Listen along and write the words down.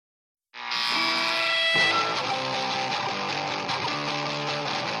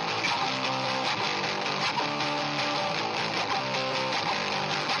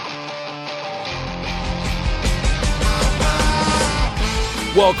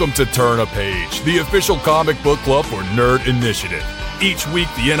Welcome to Turn a Page, the official comic book club for Nerd Initiative. Each week,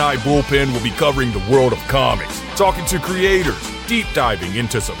 the NI Bullpen will be covering the world of comics, talking to creators, deep diving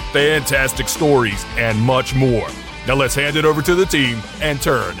into some fantastic stories, and much more. Now let's hand it over to the team and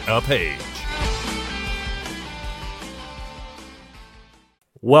turn a page.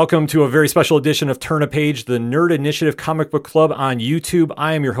 Welcome to a very special edition of Turn a Page, the Nerd Initiative Comic Book Club on YouTube.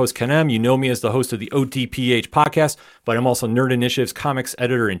 I am your host, Ken M. You know me as the host of the OTPH podcast, but I'm also Nerd Initiative's comics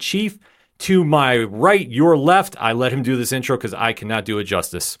editor-in-chief. To my right, your left, I let him do this intro because I cannot do it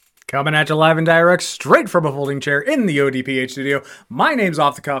justice. Coming at you live and direct, straight from a folding chair in the ODPH studio. My name's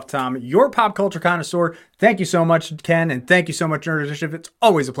Off the Cuff Tom, your pop culture connoisseur. Thank you so much, Ken, and thank you so much, Nerd Initiative. It's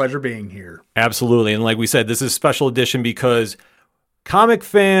always a pleasure being here. Absolutely, and like we said, this is a special edition because comic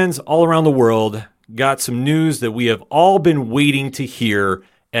fans all around the world got some news that we have all been waiting to hear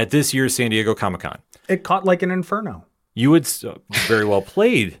at this year's San Diego Comic-Con. It caught like an inferno. You would very well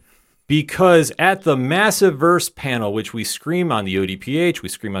played, because at the Massive Verse panel, which we scream on the ODPH, we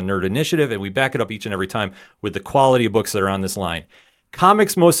scream on Nerd Initiative, and we back it up each and every time with the quality of books that are on this line.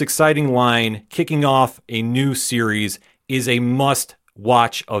 Comics' most exciting line, kicking off a new series, is a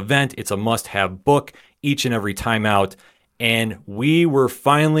must-watch event. It's a must-have book each and every time out. And we were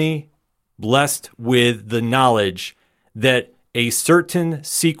finally blessed with the knowledge that a certain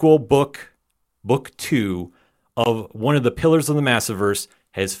sequel book, Book 2, of one of the pillars of the Massiverse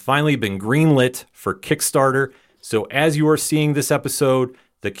has finally been greenlit for Kickstarter. So as you are seeing this episode,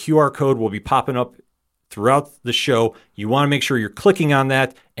 the QR code will be popping up throughout the show. You want to make sure you're clicking on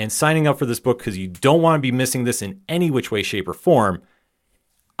that and signing up for this book because you don't want to be missing this in any which way, shape, or form.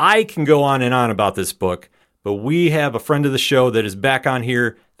 I can go on and on about this book, but we have a friend of the show that is back on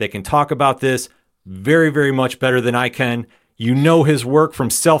here that can talk about this very, very much better than I can. You know his work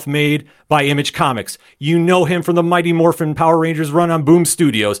from Self-Made by Image Comics. You know him from the Mighty Morphin Power Rangers run on Boom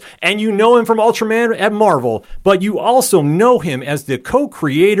Studios. And you know him from Ultraman at Marvel. But you also know him as the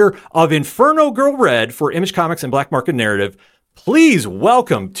co-creator of Inferno Girl Red for Image Comics and Black Market Narrative. Please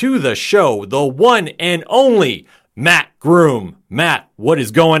welcome to the show the one and only Matt Groom. Matt, what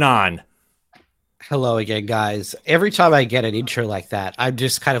is going on? Hello again, guys. Every time I get an intro like that, I'm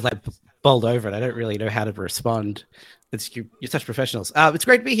just kind of like bowled over it. I don't really know how to respond. You're such professionals. It's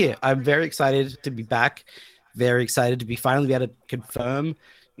great to be here. I'm very excited to be back. Very excited to finally be able to confirm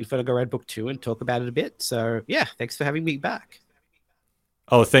Inferno Go Red Book 2 and talk about it a bit. So yeah, thanks for having me back.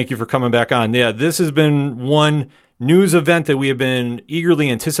 Oh, thank you for coming back on. Yeah, this has been one news event that we have been eagerly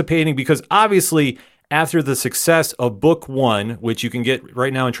anticipating because obviously after the success of Book 1, which you can get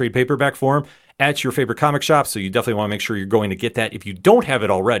right now in trade paperback form at your favorite comic shop, so you definitely want to make sure you're going to get that. If you don't have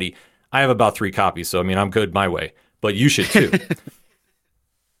it already, I have about 3 copies, so I mean, I'm good my way, but you should too.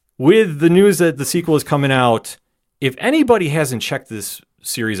 With the news that the sequel is coming out, if anybody hasn't checked this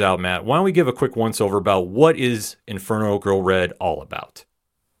series out, Matt, why don't we give a quick once-over about what is Inferno Girl Red all about?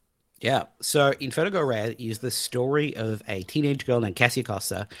 Yeah, so Inferno Go Red is the story of a teenage girl named Cassia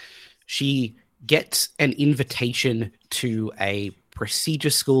Costa. She gets an invitation to a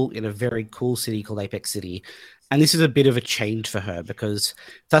prestigious school in a very cool city called Apex City. And this is a bit of a change for her because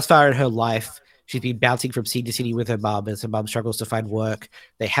thus far in her life, she's been bouncing from city to city with her mum as her mum struggles to find work.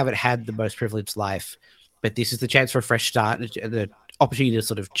 They haven't had the most privileged life, but this is the chance for a fresh start and the opportunity to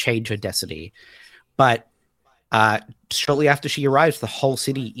sort of change her destiny. But shortly after she arrives, the whole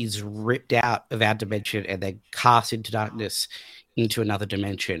city is ripped out of our dimension and then cast into darkness into another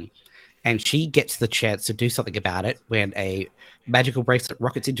dimension. And she gets the chance to do something about it when a magical bracelet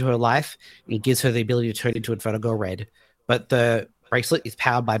rockets into her life and gives her the ability to turn into Inferno Girl Red. But the bracelet is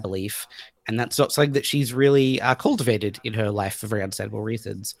powered by belief, and that's not something that she's really cultivated in her life for very understandable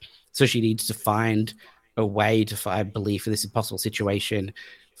reasons. So she needs to find a way to find belief in this impossible situation,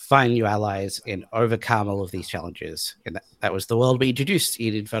 find new allies, and overcome all of these challenges. And that was the world we introduced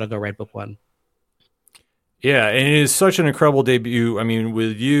in Inferno Girl Red Book 1. Yeah, and it is such an incredible debut. I mean,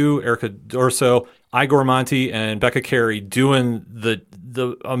 with you, Erica Dorso, Igor Monti, and Becca Carey doing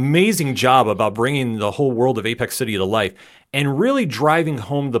the amazing job about bringing the whole world of Apex City to life and really driving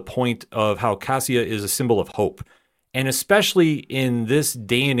home the point of how Cassia is a symbol of hope. And especially in this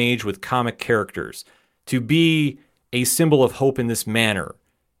day and age with comic characters, to be a symbol of hope in this manner,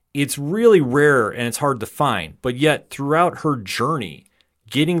 it's really rare and it's hard to find. But yet, throughout her journey,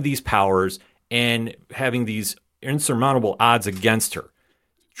 getting these powers and having these insurmountable odds against her,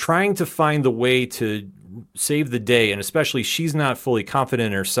 trying to find the way to save the day, and especially she's not fully confident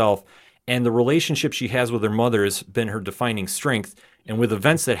in herself, and the relationship she has with her mother has been her defining strength, and with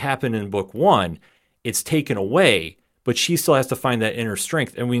events that happen in Book 1, it's taken away, but she still has to find that inner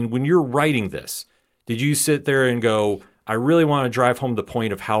strength. And when you're writing this, did you sit there and go, I really want to drive home the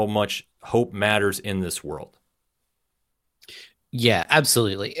point of how much hope matters in this world. Yeah,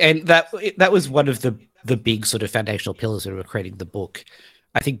 absolutely. And that was one of the big sort of foundational pillars that were creating the book.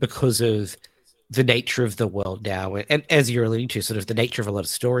 I think because of the nature of the world now, and as you're alluding to, sort of the nature of a lot of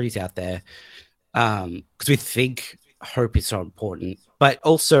stories out there, because we think hope is so important, but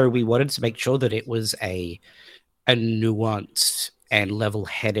also we wanted to make sure that it was a nuanced and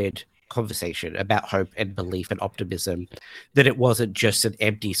level-headed conversation about hope and belief and optimism, that it wasn't just an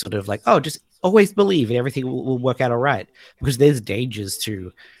empty sort of like, oh, just always believe and everything will work out all right, because there's dangers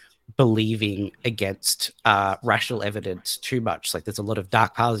to believing against rational evidence too much. Like there's a lot of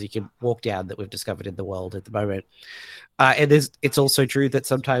dark paths you can walk down that we've discovered in the world at the moment. And it's also true that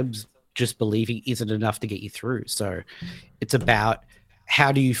sometimes just believing isn't enough to get you through. So it's about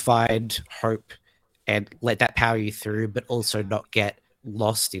how do you find hope and let that power you through, but also not get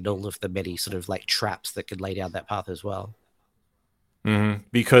lost in all of the many sort of like traps that could lay down that path as well. Mm-hmm.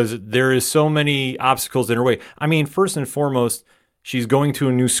 Because there is so many obstacles in her way. I mean, first and foremost, she's going to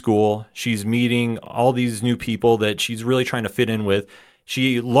a new school. She's meeting all these new people that she's really trying to fit in with.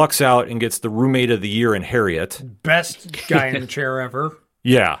 She lucks out and gets the roommate of the year in Harriet. Best guy in the chair ever.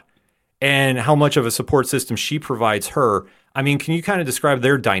 Yeah. And how much of a support system she provides her. I mean, can you kind of describe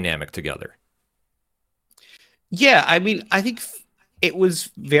their dynamic together? Yeah, I mean, I think it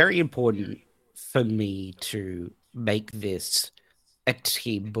was very important for me to make this a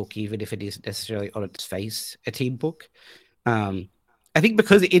team book, even if it isn't necessarily on its face a team book. I think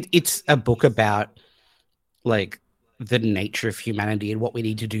because it's a book about like the nature of humanity and what we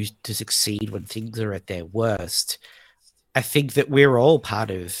need to do to succeed when things are at their worst. I think that we're all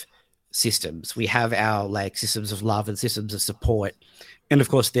part of systems. We have our like systems of love and systems of support, and of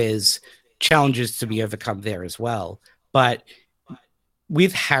course, there's challenges to be overcome there as well. But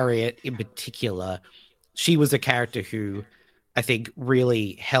with Harriet in particular, she was a character who I think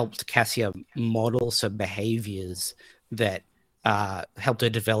really helped Cassia model some behaviors that helped her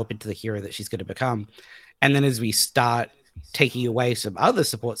develop into the hero that she's going to become. And then as we start taking away some other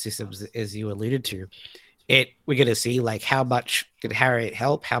support systems, as you alluded to, we're going to see like how much could Harriet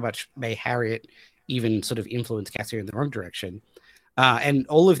help, how much may Harriet even sort of influence Cassia in the wrong direction. And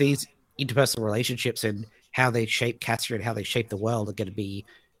all of these interpersonal relationships and how they shape Cassia and how they shape the world are going to be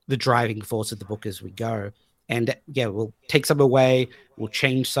the driving force of the book as we go. And yeah, we'll take some away, we'll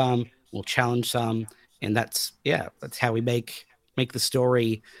change some, we'll challenge some, and that's how we make the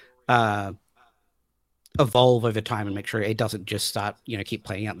story evolve over time and make sure it doesn't just start, keep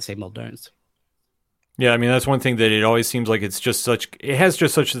playing out the same old notes. Yeah, I mean, that's one thing that it always seems like it has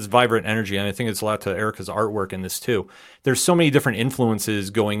just such this vibrant energy. And I think it's a lot to Erica's artwork in this too. There's so many different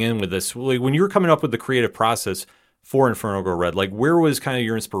influences going in with this. Like when you were coming up with the creative process for Inferno Go Red, like where was kind of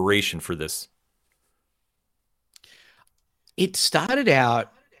your inspiration for this? It started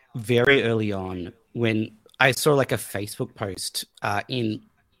out very early on when I saw like a Facebook post in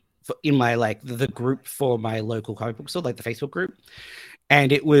my like the group for my local comic book store, like the Facebook group.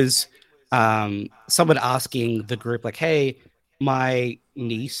 And it was someone asking the group like, hey, my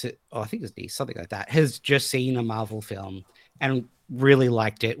niece, I think it's niece, something like that, has just seen a Marvel film and really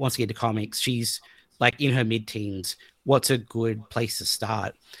liked it, wants to get into comics. She's like in her mid-teens. What's a good place to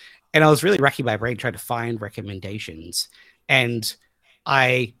start? And I was really racking my brain trying to find recommendations. And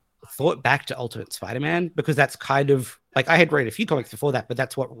I thought back to Ultimate Spider-Man because that's kind of like I had read a few comics before that, but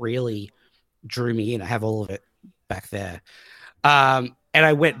that's what really drew me in. I have all of it back there. And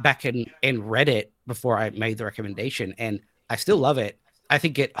I went back and read it before I made the recommendation, and I still love it. I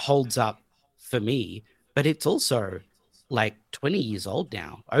think it holds up for me, but it's also like 20 years old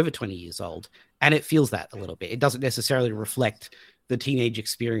now, over 20 years old, and it feels that a little bit. It doesn't necessarily reflect the teenage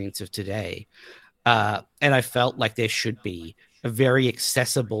experience of today. And I felt like there should be a very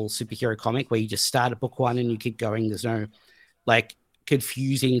accessible superhero comic where you just start at book one and you keep going. There's no like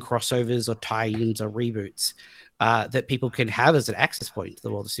confusing crossovers or tie-ins or reboots that people can have as an access point to the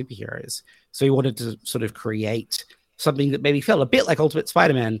world of superheroes. So he wanted to sort of create something that maybe felt a bit like Ultimate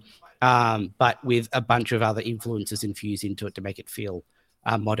Spider-Man, but with a bunch of other influences infused into it to make it feel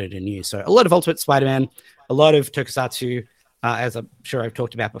modern and new. So a lot of Ultimate Spider-Man, a lot of Tokusatsu, as I'm sure I've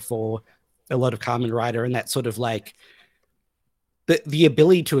talked about before, a lot of Kamen Rider, and that sort of like the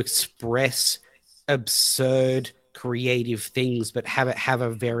ability to express absurd creative things, but have it have a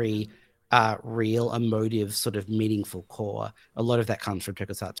very real, emotive, sort of meaningful core. A lot of that comes from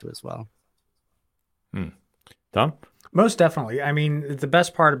Tokusatsu as well. Tom? Most definitely. I mean, the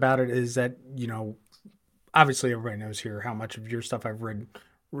best part about it is that, obviously everybody knows here how much of your stuff I've read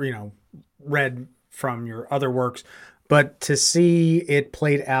from your other works, but to see it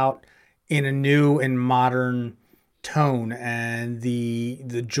played out in a new and modern tone and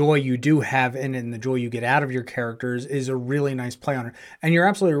the joy you do have in it and the joy you get out of your characters is a really nice play on it. And you're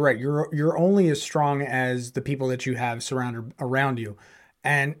absolutely right. You're only as strong as the people that you have surrounded around you.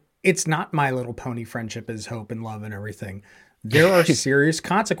 And it's not My Little Pony friendship is hope and love and everything. There are serious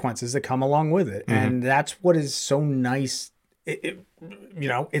consequences that come along with it. And that's what is so nice. It's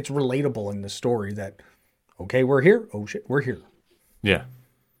relatable in the story that, okay, we're here. Oh shit, we're here. Yeah.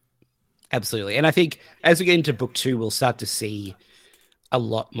 Absolutely. And I think as we get into book 2, we'll start to see a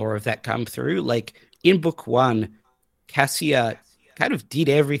lot more of that come through. Like in book 1, Cassia kind of did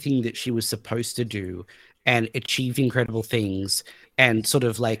everything that she was supposed to do and achieved incredible things and sort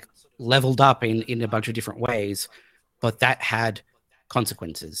of like leveled up in a bunch of different ways. But that had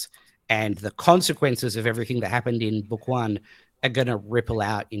consequences. And the consequences of everything that happened in book 1 are going to ripple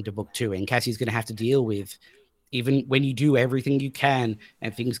out into book 2. And Cassie's going to have to deal with, even when you do everything you can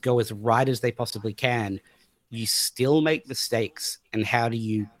and things go as right as they possibly can, you still make mistakes. And how do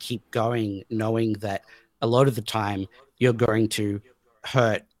you keep going knowing that a lot of the time you're going to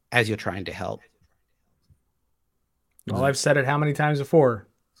hurt as you're trying to help? Well, I've said it how many times before.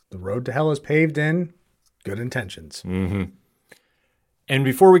 The road to hell is paved in good intentions. And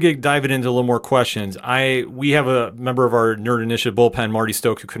before we get diving into a little more questions, we have a member of our Nerd Initiative bullpen, Marty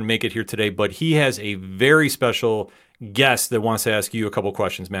Stoke, who couldn't make it here today, but he has a very special guest that wants to ask you a couple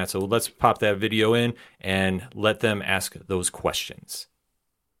questions, Matt. So let's pop that video in and let them ask those questions.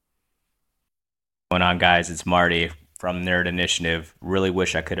 What's going on, guys? It's Marty from Nerd Initiative. Really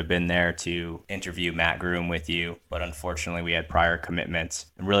wish I could have been there to interview Matt Groom with you, but unfortunately we had prior commitments.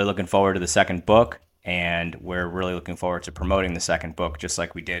 I'm really looking forward to the second book. And we're really looking forward to promoting the second book, just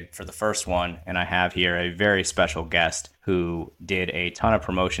like we did for the first one. And I have here a very special guest who did a ton of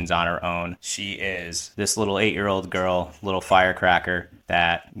promotions on her own. She is this little 8-year-old girl, little firecracker,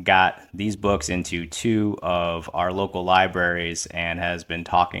 that got these books into 2 of our local libraries and has been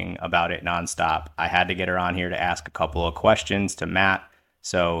talking about it nonstop. I had to get her on here to ask a couple of questions to Matt.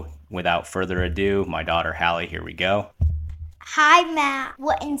 So without further ado, my daughter Hallie, here we go. Hi, Matt.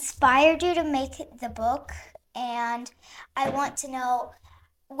 What inspired you to make the book? And I want to know,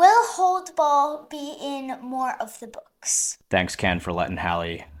 will Hold Ball be in more of the books? Thanks, Ken, for letting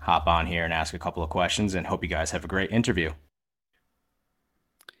Hallie hop on here and ask a couple of questions, and hope you guys have a great interview.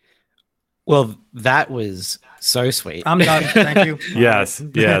 Well, that was so sweet. I'm done. Thank you. Yes.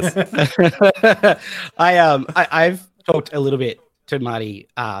 I've talked a little bit to Marty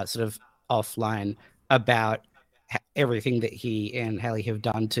sort of offline about everything that he and Hallie have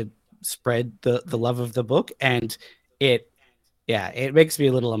done to spread the love of the book, and it makes me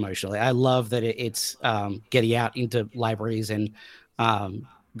a little emotional. I love that it's getting out into libraries and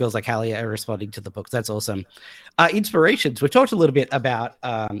girls like Hallie are responding to the books. That's awesome. Inspirations. We've talked a little bit about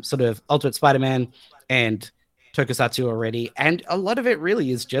sort of Ultimate Spider-Man and Tokusatsu already, and a lot of it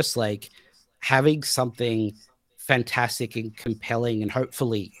really is just like having something fantastic and compelling and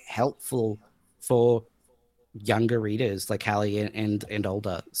hopefully helpful for younger readers like Hallie and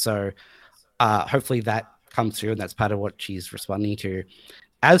older. So hopefully that comes through, and that's part of what she's responding to.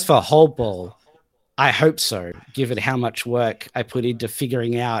 As for Hold Ball, I hope so, given how much work I put into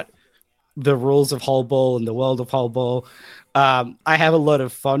figuring out the rules of Hold Ball and the world of Hold Ball. I have a lot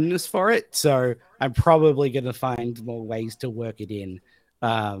of fondness for it, so I'm probably going to find more ways to work it in.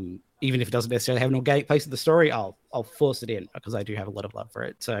 Even if it doesn't necessarily have an organic place in the story, I'll force it in because I do have a lot of love for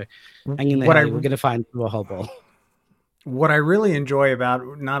it. So hang in there, we're going to find more Hold Ball. What I really enjoy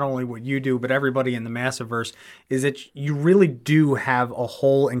about not only what you do, but everybody in the Massiverse is that you really do have a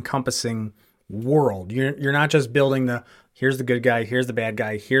whole encompassing world. You're not just building here's the good guy, here's the bad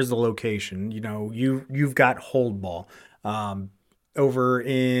guy, here's the location. You know, you've got Hold Ball. Over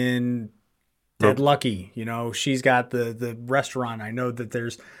in Dead Lucky, you know, she's got the restaurant. I know that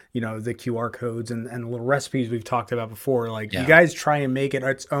there's, you know, the QR codes and the little recipes we've talked about before. Like, you guys try and make it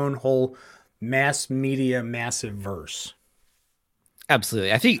its own whole mass media, massive verse.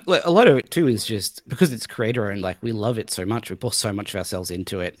 Absolutely. I think a lot of it too is just because it's creator owned. Like, we love it so much. We pour so much of ourselves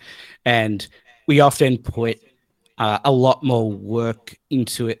into it, and we often put a lot more work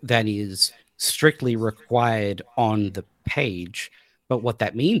into it than is strictly required on the page. But what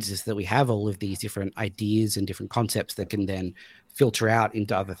that means is that we have all of these different ideas and different concepts that can then filter out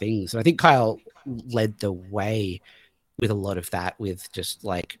into other things. And I think Kyle led the way with a lot of that, with just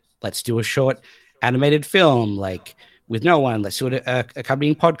like, let's do a short animated film, like with no one, let's do an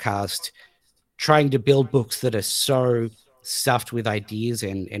accompanying podcast, trying to build books that are so stuffed with ideas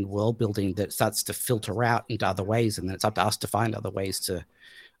and world building that starts to filter out into other ways. And then it's up to us to find other ways to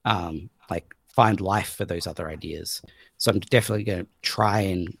like find life for those other ideas. So I'm definitely going to try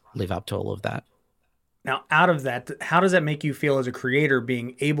and live up to all of that. Now, out of that, how does that make you feel as a creator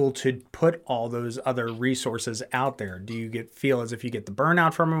being able to put all those other resources out there? Do you feel as if you get the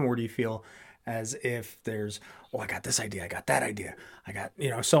burnout from them, or do you feel as if there's, oh, I got this idea, I got that idea, I got,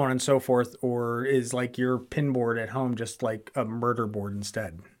 so on and so forth, or is like your pin board at home just like a murder board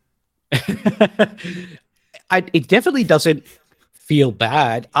instead? It definitely doesn't feel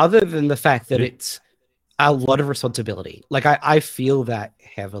bad, other than the fact that it's a lot of responsibility. Like I feel that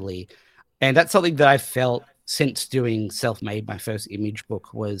heavily. And that's something that I felt since doing Self-Made, my first image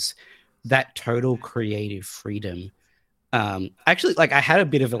book, was that total creative freedom. Actually, like I had a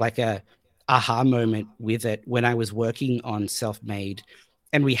bit of a aha moment with it when I was working on Self-Made,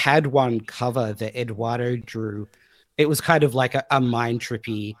 and we had one cover that Eduardo drew. It was kind of like a mind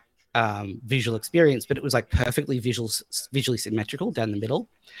trippy visual experience, but it was like perfectly visually symmetrical down the middle.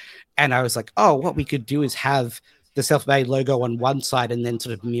 And I was like, oh, what we could do is have the Self-Made logo on one side and then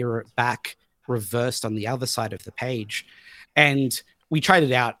sort of mirror it back reversed on the other side of the page. And we tried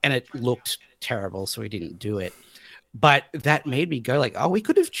it out and it looked terrible, so we didn't do it. But that made me go like, oh, we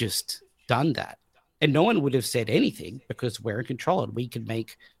could have just done that. And no one would have said anything because we're in control and we can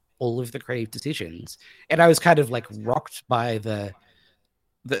make all of the creative decisions. And I was kind of like rocked by the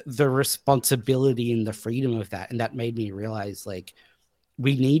responsibility and the freedom of that. And that made me realize like,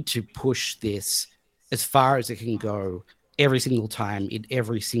 we need to push this as far as it can go every single time in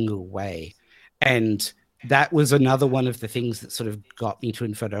every single way. And that was another one of the things that sort of got me to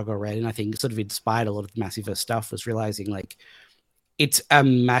Inferno Red, and I think sort of inspired a lot of the Massiverse stuff, was realizing like it's a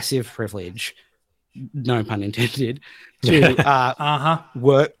massive privilege, no pun intended, to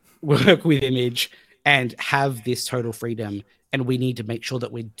work with Image and have this total freedom. And we need to make sure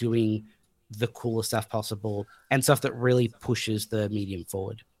that we're doing the coolest stuff possible and stuff that really pushes the medium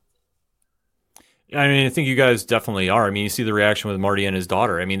forward. I mean, I think you guys definitely are. I mean, you see the reaction with Marty and his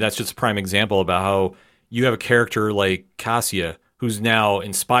daughter. I mean, that's just a prime example about how you have a character like Cassia who's now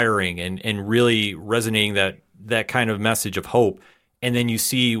inspiring and really resonating that kind of message of hope. And then you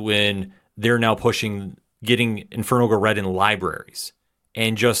see when they're now pushing getting Inferno Go Red in libraries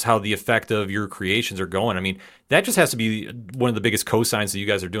and just how the effect of your creations are going. I mean, that just has to be one of the biggest cosigns that you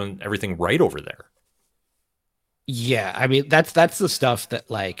guys are doing everything right over there. Yeah, I mean, that's the stuff that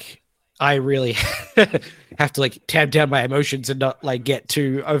like I really have to like tamp down my emotions and not like get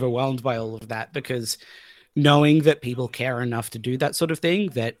too overwhelmed by all of that, because knowing that people care enough to do that sort of thing,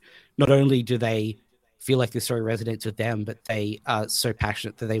 that not only do they feel like the story resonates with them, but they are so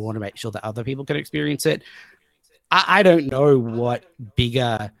passionate that they want to make sure that other people can experience it. I don't know what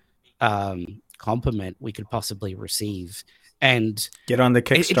bigger compliment we could possibly receive. And get on the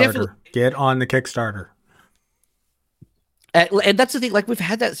Kickstarter. Get on the Kickstarter. And that's the thing. Like, we've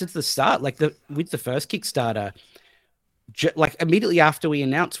had that since the start. Like with the first Kickstarter, like immediately after we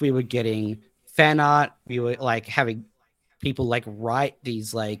announced we were getting fan art, we were like having people like write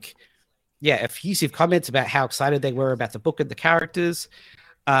these like effusive comments about how excited they were about the book and the characters.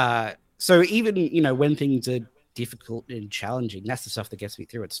 So even when things are difficult and challenging, that's the stuff that gets me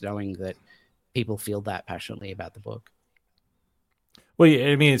through. It's knowing that people feel that passionately about the book. Well,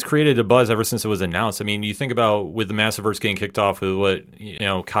 I mean, it's created a buzz ever since it was announced. I mean, you think about with the Massiverse getting kicked off with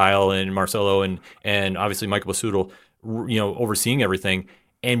what Kyle and Marcelo and obviously Michael Basudel, overseeing everything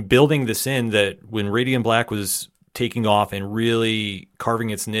and building this in, that when Radiant Black was taking off and really carving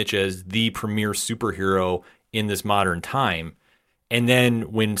its niche as the premier superhero in this modern time. And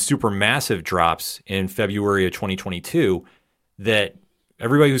then when Supermassive drops in February of 2022, that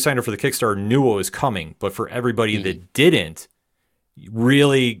everybody who signed up for the Kickstarter knew what was coming. But for everybody that didn't,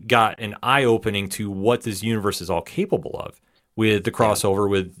 really got an eye-opening to what this universe is all capable of with the crossover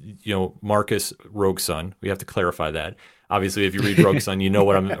with, Marcus Rogue Son. We have to clarify that. Obviously, if you read Rogue Son, you know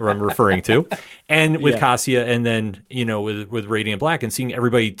what I'm referring to. And with Cassia, and then, with Radiant Black, and seeing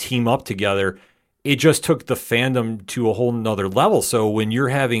everybody team up together, it just took the fandom to a whole nother level. So when you're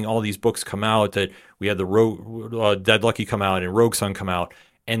having all these books come out, that we had the Dead Lucky come out and Rogue Son come out,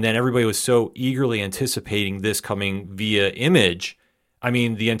 and then everybody was so eagerly anticipating this coming via Image. I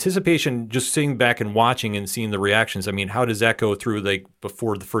mean, the anticipation, just sitting back and watching and seeing the reactions, I mean, how does that go through like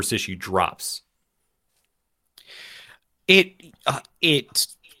before the first issue drops?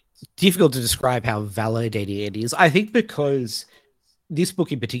 It's difficult to describe how validating it is. I think because this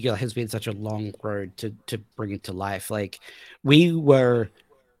book in particular has been such a long road to bring it to life. Like I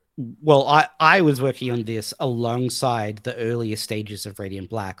was working on this alongside the earliest stages of Radiant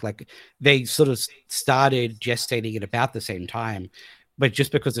Black. Like they sort of started gestating at about the same time, but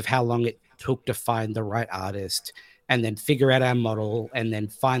just because of how long it took to find the right artist and then figure out our model and then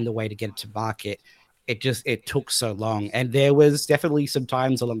find the way to get it to market, it took so long. And there was definitely some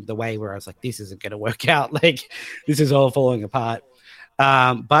times along the way where I was like, this isn't going to work out. Like, this is all falling apart.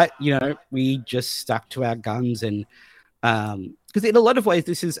 But, we just stuck to our guns. And because in a lot of ways,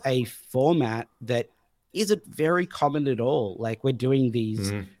 this is a format that isn't very common at all. Like, we're doing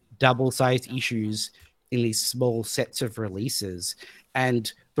these double-sized issues in these small sets of releases.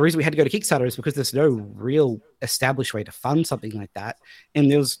 And the reason we had to go to Kickstarter is because there's no real established way to fund something like that. And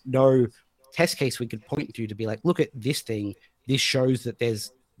there's no test case we could point to be like, look at this thing. This shows that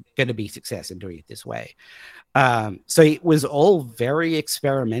there's going to be success in doing it this way. So it was all very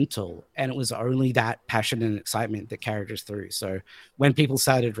experimental, and it was only that passion and excitement that carried us through. So when people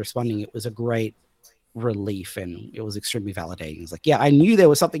started responding, it was a great relief, and it was extremely validating. It's like, yeah, I knew there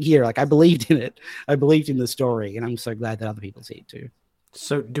was something here. Like, I believed in it. I believed in the story, and I'm so glad that other people see it too.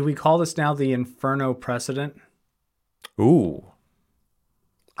 So do we call this now the Inferno precedent? Ooh.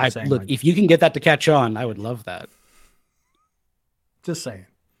 Look, if you can get that to catch on, I would love that. Just saying.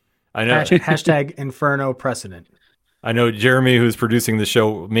 I know. Hashtag Inferno precedent. I know Jeremy, who's producing the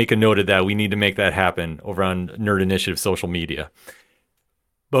show, make a note of that. We need to make that happen over on Nerd Initiative social media.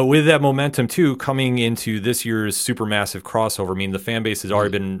 But with that momentum, too, coming into this year's supermassive crossover, I mean, the fan base has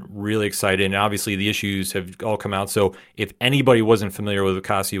already been really excited, and obviously the issues have all come out. So if anybody wasn't familiar with what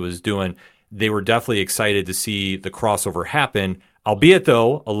Cassia was doing, they were definitely excited to see the crossover happen. Albeit,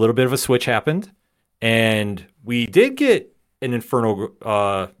 though, a little bit of a switch happened, and we did get an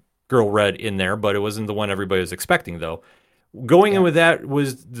Inferno Girl Red in there, but it wasn't the one everybody was expecting, though. Going in with that,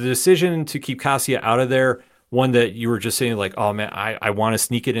 was the decision to keep Cassia out of there one that you were just saying like, oh man, I want to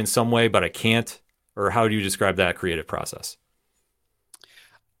sneak it in some way, but I can't? Or how do you describe that creative process?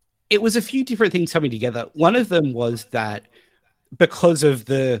 It was a few different things coming together. One of them was that because of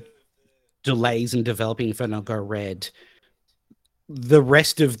the delays in developing Inferno Go Red, the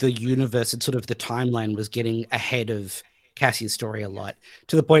rest of the universe and sort of the timeline was getting ahead of Cassia's story a lot,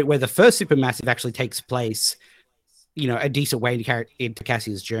 to the point where the first Supermassive actually takes place, a decent way to carry into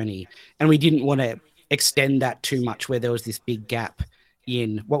Cassia's journey. And we didn't want to extend that too much, where there was this big gap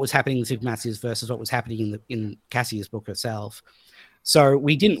in what was happening in Supermassives versus what was happening in Cassia's book herself. So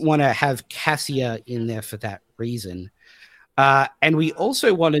we didn't want to have Cassia in there for that reason. And we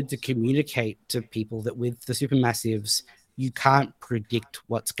also wanted to communicate to people that with the Supermassives, you can't predict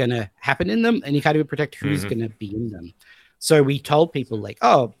what's going to happen in them, and you can't even predict who's going to be in them. So we told people like,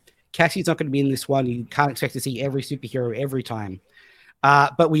 oh, Cassie's not going to be in this one. You can't expect to see every superhero every time.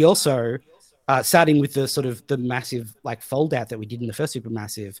 But we also, starting with the sort of the massive like fold out that we did in the first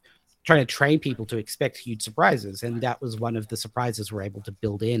Supermassive, trying to train people to expect huge surprises. And that was one of the surprises we're able to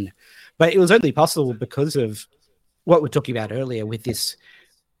build in. But it was only possible because of what we're talking about earlier, with this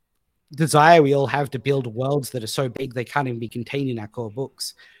desire we all have to build worlds that are so big they can't even be contained in our core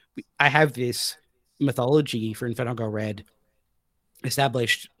books. I have this mythology for Inferno Go Red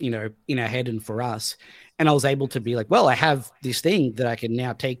established, in our head and for us. And I was able to be like, well, I have this thing that I can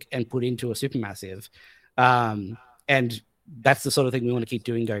now take and put into a Supermassive. And that's the sort of thing we want to keep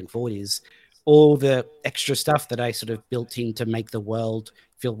doing going forward, is all the extra stuff that I sort of built in to make the world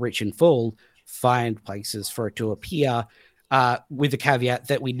feel rich and full, find places for it to appear, with the caveat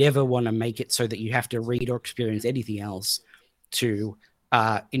that we never want to make it so that you have to read or experience anything else to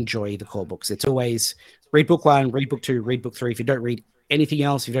enjoy the core books. It's always read book 1, read book 2, read book 3. If you don't read anything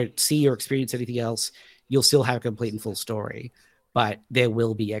else, if you don't see or experience anything else, you'll still have a complete and full story. But there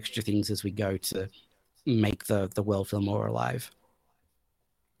will be extra things as we go to make the world feel more alive.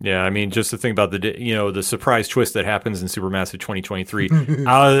 Yeah, I mean, just to think about the surprise twist that happens in Supermassive 2023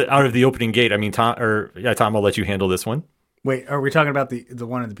 out of the opening gate. I mean, Tom, I'll let you handle this one. Wait, are we talking about the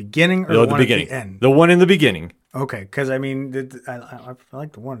one at the beginning or the one beginning. At the end? The one in the beginning. Okay, because I mean, I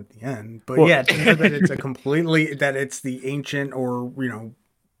like the one at the end, but yeah, to know that it's that it's the ancient or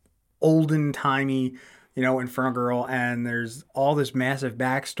olden timey, Inferno Girl, and there's all this massive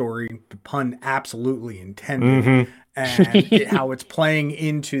backstory, the pun absolutely intended, and how it's playing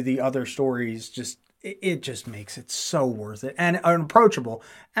into the other stories, it just makes it so worth it and approachable.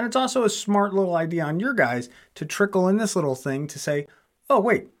 And it's also a smart little idea on your guys to trickle in this little thing to say, oh,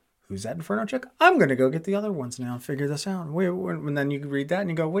 wait, who's that Inferno chick? I'm going to go get the other ones now and figure this out. And then you read that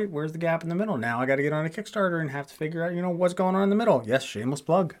and you go, wait, where's the gap in the middle? Now I got to get on a Kickstarter and have to figure out, what's going on in the middle. Yes, shameless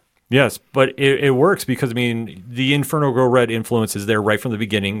plug. Yes, but it works because, I mean, the Inferno Go Red influence is there right from the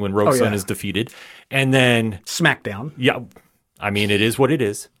beginning when Rogue Sun is defeated. And then... Smackdown. Yeah. I mean, it is what it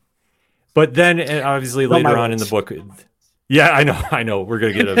is. But then, obviously, later on in the book... Yeah, I know. We're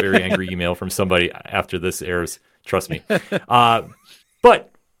going to get a very angry email from somebody after this airs. Trust me. But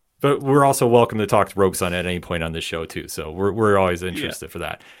we're also welcome to talk to Rogue Sun at any point on this show, too. So we're always interested for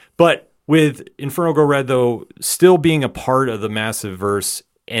that. But With Inferno Go Red, though, still being a part of the Massive Verse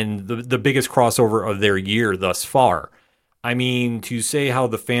and the biggest crossover of their year thus far, I mean, to say how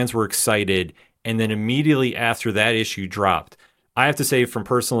the fans were excited and then immediately after that issue dropped, I have to say from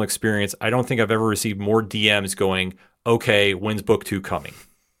personal experience, I don't think I've ever received more DMs going, okay, when's book 2 coming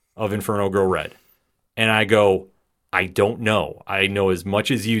of Inferno Go Red? And I go, I don't know. I know as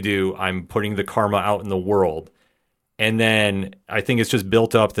much as you do. I'm putting the karma out in the world. And then I think it's just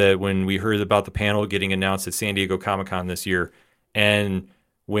built up that when we heard about the panel getting announced at San Diego Comic-Con this year, and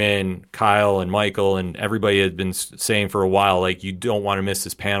when Kyle and Michael and everybody had been saying for a while, like, you don't want to miss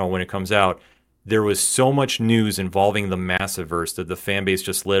this panel when it comes out, there was so much news involving the Massiverse that the fan base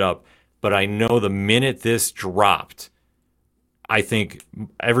just lit up. But I know the minute this dropped, I think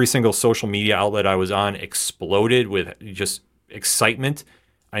every single social media outlet I was on exploded with just excitement.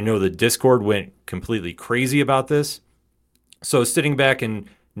 I know the Discord went completely crazy about this. So sitting back and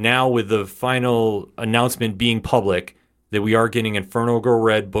now with the final announcement being public that we are getting Inferno Go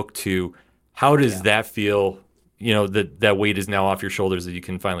Red book 2, how does that feel? You know, that weight is now off your shoulders that you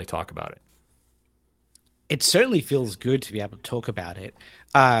can finally talk about it. It certainly feels good to be able to talk about it.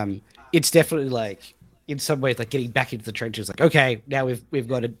 It's definitely like, in some ways, like getting back into the trenches. Like, okay, now we've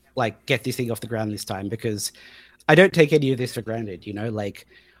got to like get this thing off the ground this time, because I don't take any of this for granted. You know, like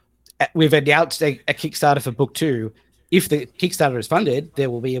we've announced a Kickstarter for book 2. If the Kickstarter is funded, there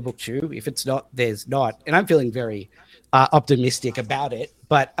will be a book 2. If it's not, there's not. And I'm feeling very optimistic about it.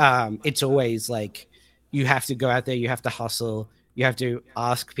 But it's always like you have to go out there, you have to hustle, you have to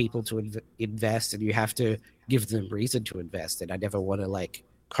ask people to invest, and you have to give them reason to invest. And I never want to like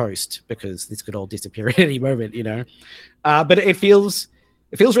coast, because this could all disappear at any moment, you know. But it feels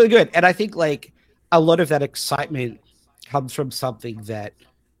really good. And I think like a lot of that excitement comes from something that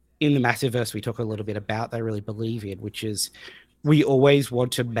in the Massiverse we talk a little bit about that I really believe in, which is we always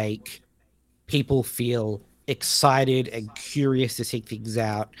want to make people feel excited and curious to seek things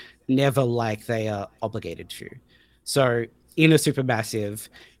out, never like they are obligated to. So in a supermassive,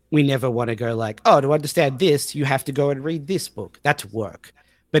 we never want to go like, oh, to understand this, you have to go and read this book. That's work.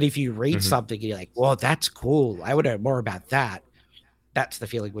 But if you read something and you're like, well, that's cool, I would know more about that. That's the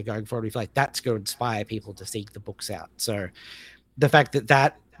feeling we're going for. We feel like that's going to inspire people to seek the books out. So the fact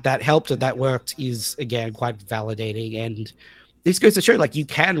that helped and that worked is, again, quite validating. And this goes to show, like, you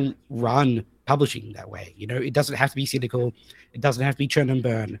can run publishing that way. You know, it doesn't have to be cynical. It doesn't have to be churn and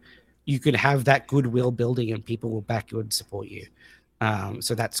burn. You can have that goodwill building and people will back you and support you.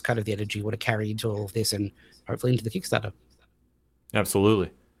 So that's kind of the energy you want to carry into all of this and hopefully into the Kickstarter.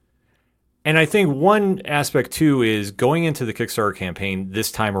 Absolutely. And I think one aspect, too, is going into the Kickstarter campaign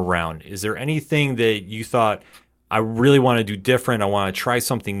this time around. Is there anything that you thought, I really want to do different, I want to try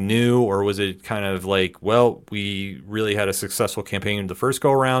something new? Or was it kind of like, well, we really had a successful campaign the first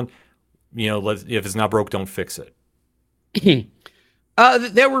go-around. You know, if it's not broke, don't fix it.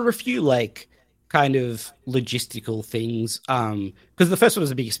 There were a few, like, kind of logistical things. Because the first one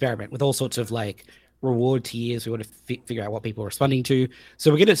was a big experiment with all sorts of, like, reward tiers. We want to figure out what people are responding to.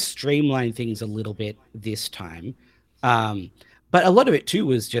 So we're going to streamline things a little bit this time. But a lot of it too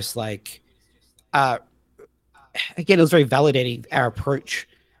was just like, again, it was very validating, our approach,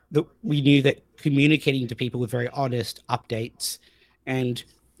 that we knew that communicating to people with very honest updates and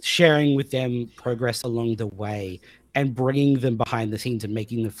sharing with them progress along the way and bringing them behind the scenes and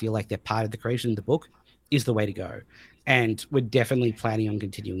making them feel like they're part of the creation of the book is the way to go. And we're definitely planning on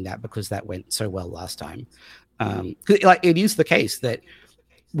continuing that, because that went so well last time. Like, it is the case that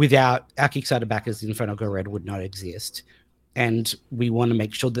without our Kickstarter backers, Inferno Go Red would not exist. And we want to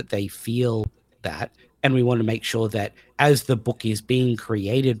make sure that they feel that. And we want to make sure that as the book is being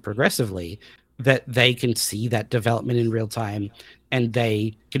created progressively, that they can see that development in real time and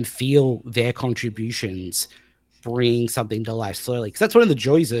they can feel their contributions bring something to life slowly. Because that's one of the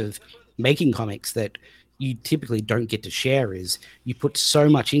joys of making comics that you typically don't get to share, is you put so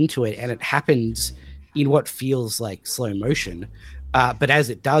much into it and it happens in what feels like slow motion. But as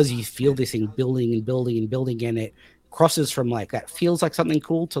it does, you feel this thing building and building and building, and it crosses from like, that feels like something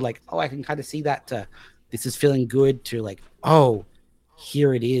cool, to like, oh, I can kind of see that, to this is feeling good, to like, oh,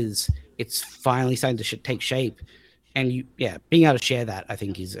 here it is. It's finally starting to take shape. And being able to share that, I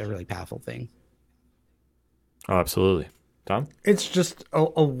think, is a really powerful thing. Oh, absolutely. Tom? It's just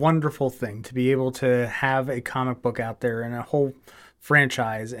a wonderful thing to be able to have a comic book out there and a whole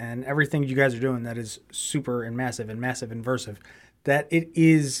franchise and everything you guys are doing that is super and massive and versive, that it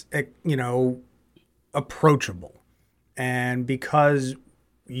is, approachable. And because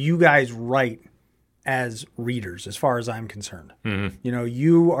you guys write as readers, as far as I'm concerned,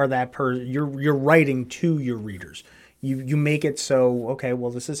 you are that person, you're writing to your readers. You make it so, okay, well,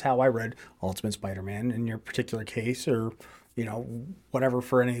 this is how I read Ultimate Spider-Man in your particular case, or whatever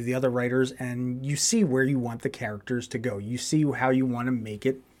for any of the other writers, and you see where you want the characters to go. You see how you want to make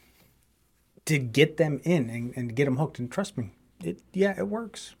it to get them in and get them hooked. And trust me, it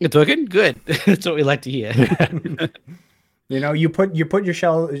works. It's working? Good. That's what we like to hear. You put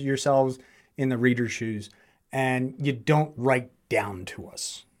yourselves in the reader's shoes, and you don't write down to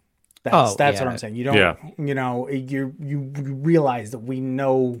us. That's what I'm saying. You don't, you realize that we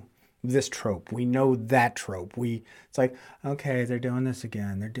know this trope. We know that trope. It's like, okay, they're doing this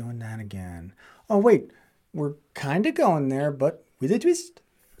again. They're doing that again. Oh, wait, we're kind of going there, but with a twist.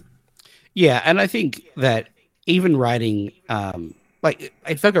 Yeah, and I think that even writing,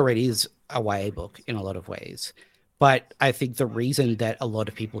 INFERNO Red is a YA book in a lot of ways. But I think the reason that a lot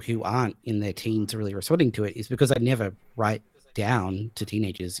of people who aren't in their teens are really responding to it is because I never write down to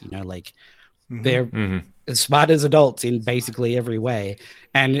teenagers, they're as smart as adults in basically every way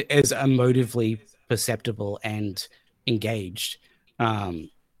and as emotively perceptible and engaged. And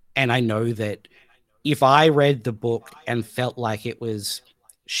I know that if I read the book and felt like it was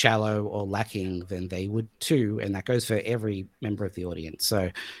shallow or lacking, then they would too. And that goes for every member of the audience. So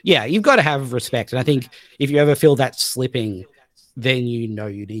yeah, you've got to have respect. And I think if you ever feel that slipping, then you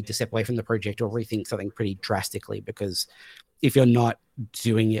need to step away from the project or rethink something pretty drastically, because if you're not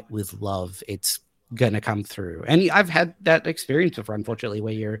doing it with love, it's going to come through. And I've had that experience before, unfortunately,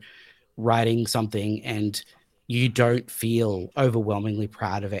 where you're writing something and you don't feel overwhelmingly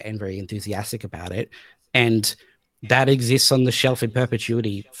proud of it and very enthusiastic about it. And that exists on the shelf in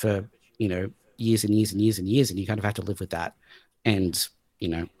perpetuity for, years and years and years and years. And you kind of have to live with that. And,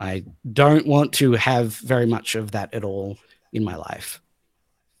 I don't want to have very much of that at all in my life.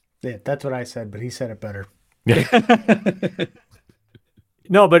 Yeah, that's what I said, but he said it better.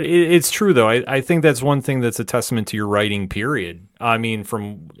 No, but it's true, though. I think that's one thing that's a testament to your writing, period. I mean,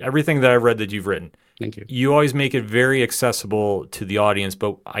 from everything that I've read that you've written, thank you. You always make it very accessible to the audience,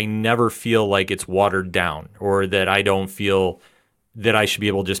 but I never feel like it's watered down or that I don't feel that I should be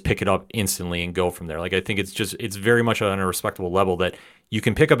able to just pick it up instantly and go from there. Like, I think it's very much on a respectable level that you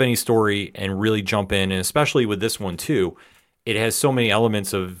can pick up any story and really jump in. And especially with this one, too, it has so many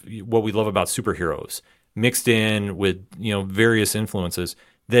elements of what we love about superheroes mixed in with, various influences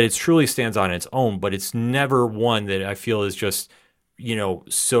that it truly stands on its own, but it's never one that I feel is just,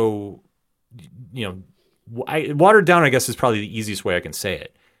 so, watered down, I guess, is probably the easiest way I can say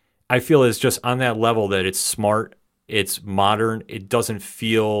it. I feel it's just on that level that it's smart, it's modern, it doesn't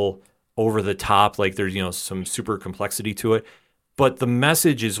feel over the top like there's, some super complexity to it. But the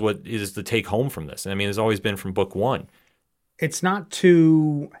message is what is the take home from this. I mean, it's always been from book one. It's not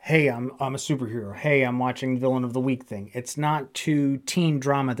too, hey, I'm a superhero. Hey, I'm watching Villain of the Week thing. It's not too teen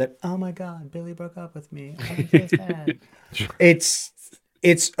drama that, oh my God, Billy broke up with me. I'm so sad.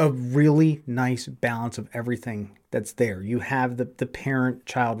 It's a really nice balance of everything that's there. You have the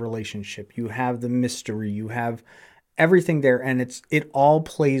parent-child relationship. You have the mystery. You have everything there, and it all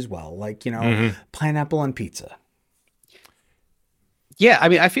plays well. Like, pineapple on pizza. Yeah, I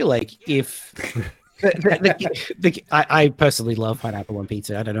mean, I feel like if... I personally love pineapple on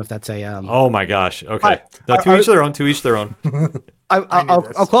pizza. I don't know if that's a oh my gosh. Okay. To each their own.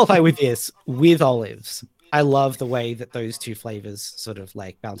 I'll qualify with this with olives. I love the way that those two flavors sort of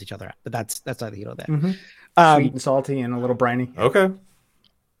like balance each other out. But that's neither here nor there. Mm-hmm. Sweet and salty and a little briny. Okay.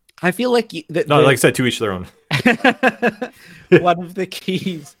 I feel like like I said, to each their own. One of the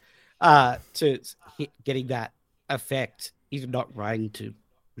keys to getting that effect is not writing to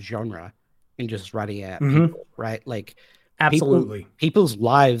genre and just writing at people, right? Like, absolutely, people's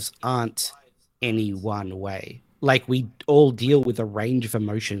lives aren't any one way. Like, we all deal with a range of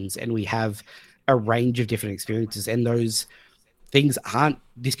emotions and we have a range of different experiences, and those things aren't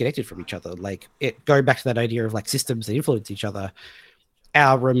disconnected from each other. Like, going back to that idea of like systems that influence each other,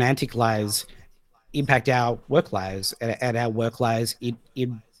 our romantic lives impact our work lives, and our work lives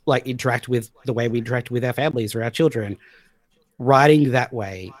interact with the way we interact with our families or our children. Writing that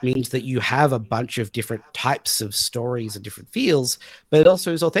way means that you have a bunch of different types of stories and different feels, but it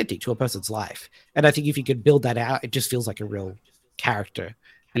also is authentic to a person's life. And I think if you could build that out, it just feels like a real character.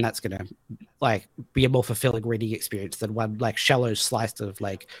 And that's going to like be a more fulfilling reading experience than one like shallow slice of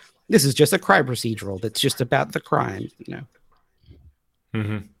like, this is just a crime procedural that's just about the crime,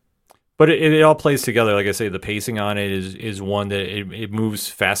 Mm-hmm. But it all plays together. Like I say, the pacing on it is one that it moves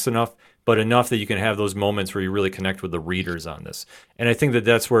fast enough, but enough that you can have those moments where you really connect with the readers on this. And I think that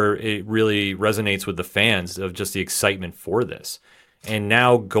that's where it really resonates with the fans of just the excitement for this. And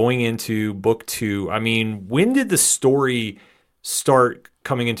now going into book 2, I mean, when did the story start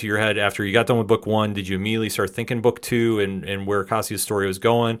coming into your head after you got done with book 1? Did you immediately start thinking book 2 and where Cassia's story was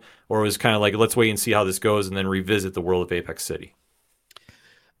going? Or was it kind of like, let's wait and see how this goes and then revisit the world of Apex City?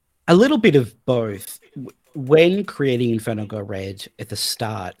 A little bit of both. When creating Inferno Go Red at the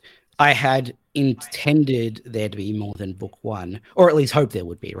start, I had intended there to be more than book 1, or at least hope there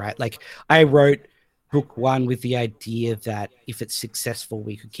would be, right? Like, I wrote book 1 with the idea that if it's successful,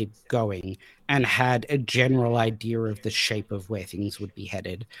 we could keep going, and had a general idea of the shape of where things would be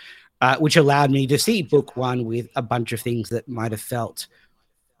headed, which allowed me to see book 1 with a bunch of things that might have felt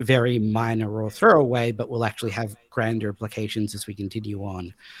very minor or throwaway, but will actually have grander implications as we continue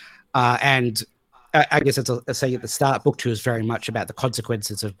on. And I guess I say at the start, book 2 is very much about the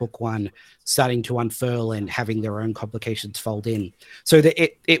consequences of book 1 starting to unfurl and having their own complications fold in. So that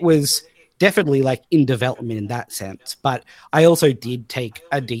it was definitely like in development in that sense. But I also did take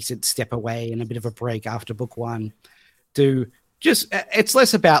a decent step away and a bit of a break after book 1 to just, it's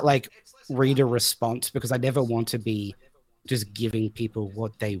less about like reader response, because I never want to be just giving people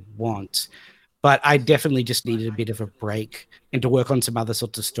what they want. But I definitely just needed a bit of a break and to work on some other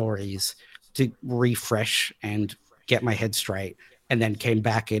sorts of stories to refresh and get my head straight, and then came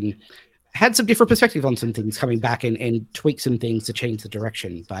back and had some different perspective on some things, coming back and tweak some things to change the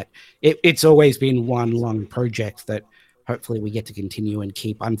direction. But it's always been one long project that hopefully we get to continue and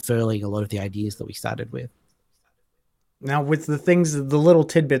keep unfurling a lot of the ideas that we started with. Now, with the things, the little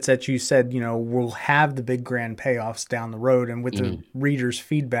tidbits that you said, we'll have the big grand payoffs down the road, and with the reader's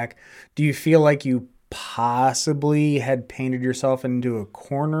feedback, do you feel like you possibly had painted yourself into a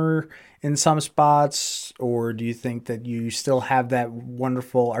corner in some spots, or do you think that you still have that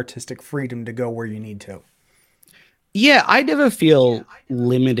wonderful artistic freedom to go where you need to? Yeah, I never feel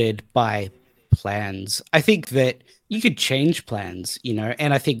limited by plans. I think that you could change plans,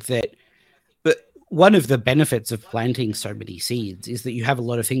 and I think that one of the benefits of planting so many seeds is that you have a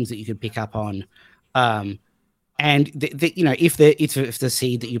lot of things that you can pick up on. And if the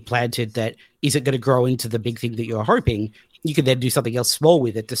seed that you planted that isn't going to grow into the big thing that you're hoping, you can then do something else small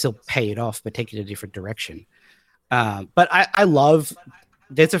with it to still pay it off, but take it a different direction. But I love,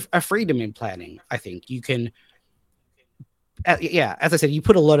 there's a freedom in planning. I think you can, as I said, you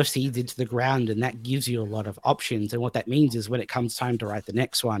put a lot of seeds into the ground, and that gives you a lot of options. And what that means is when it comes time to write the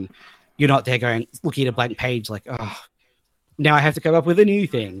next one, you're not there going, looking at a blank page like, oh, now I have to come up with a new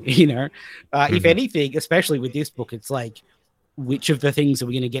thing, If anything, especially with this book, it's like, which of the things are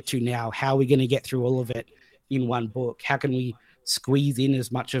we going to get to now? How are we going to get through all of it in one book? How can we squeeze in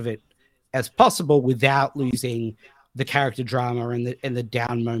as much of it as possible without losing the character drama and the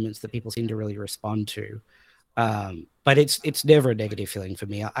down moments that people seem to really respond to? But it's never a negative feeling for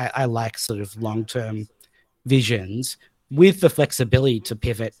me. I like sort of long-term visions with the flexibility to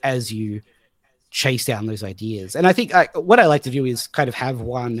pivot as you chase down those ideas. And I think what I like to do is kind of have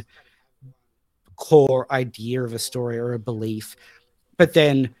one core idea of a story or a belief, but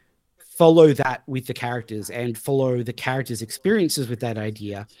then follow that with the characters and follow the characters' experiences with that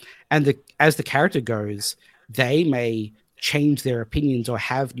idea. And as the character goes, they may change their opinions or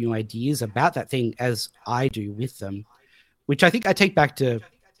have new ideas about that thing as I do with them, which I think I take back to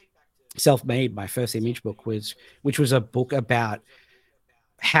Self-Made, my first Image book, which was a book about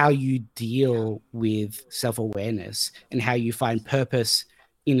how you deal with self-awareness and how you find purpose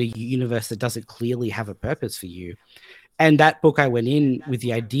in a universe that doesn't clearly have a purpose for you. And that book, I went in with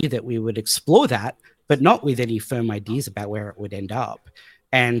the idea that we would explore that, but not with any firm ideas about where it would end up.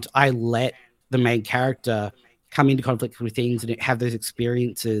 And I let the main character come into conflict with things and have those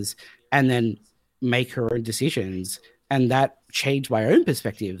experiences and then make her own decisions. And that changed my own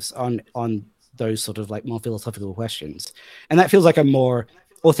perspectives on those sort of like more philosophical questions. And that feels like a more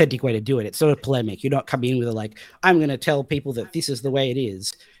authentic way to do it. It's sort of polemic. You're not coming in with like, I'm going to tell people that this is the way it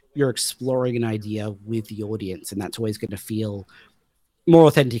is. You're exploring an idea with the audience, and that's always going to feel more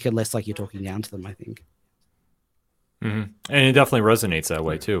authentic and less like you're talking down to them, I think. Mm-hmm. And it definitely resonates that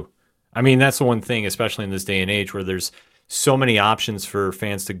way too. I mean, that's the one thing, especially in this day and age where there's so many options for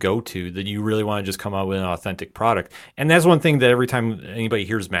fans to go to, that you really want to just come out with an authentic product. And that's one thing that every time anybody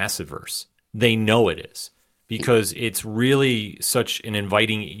hears Massiverse, they know it is, because it's really such an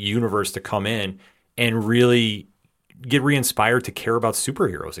inviting universe to come in and really get re-inspired to care about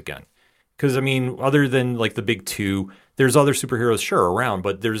superheroes again. Because, I mean, other than like the big two, there's other superheroes, sure, around,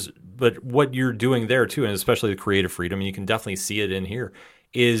 but what you're doing there too, and especially the creative freedom, and you can definitely see it in here,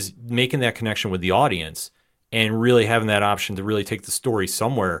 is making that connection with the audience and really having that option to really take the story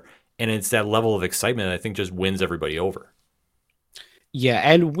somewhere. And it's that level of excitement that I think just wins everybody over. Yeah,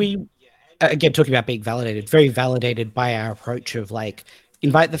 and we, again, talking about being validated, very validated by our approach of like,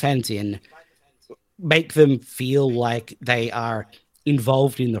 invite the fans in, make them feel like they are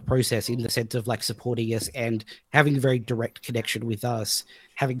involved in the process in the sense of like supporting us and having a very direct connection with us,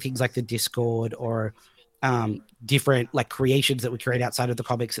 having things like the Discord or different like creations that we create outside of the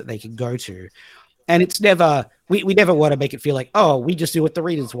comics that they can go to. And it's never, we never want to make it feel like, oh, we just do what the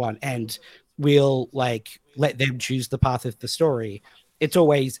readers want and we'll like let them choose the path of the story. It's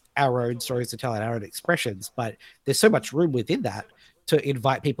always our own stories to tell and our own expressions, but there's so much room within that to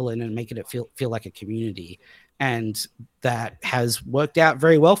invite people in and making it feel like a community. And that has worked out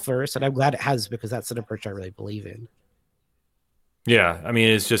very well for us. And I'm glad it has, because that's an approach I really believe in. Yeah. I mean,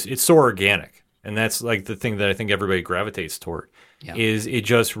 it's so organic. And that's like the thing that I think everybody gravitates toward is it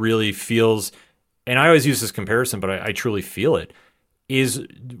just really feels, and I always use this comparison, but I truly feel it, is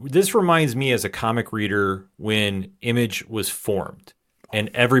this reminds me as a comic reader when Image was formed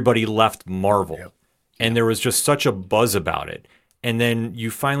and everybody left Marvel. Yep. And there was just such a buzz about it. And then you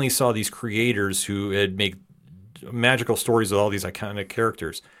finally saw these creators who had made magical stories with all these iconic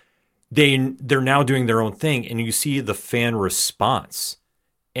characters. They're now doing their own thing, and you see the fan response.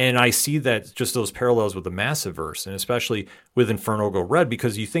 And I see that just those parallels with the Massiverse, and especially with Inferno Go Red,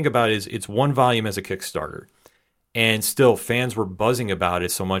 because you think about it, it's one volume as a Kickstarter. And still, fans were buzzing about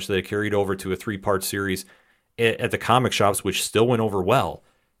it so much that it carried over to a 3-part series at the comic shops, which still went over well.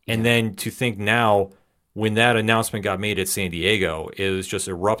 And then to think now, when that announcement got made at San Diego, it was just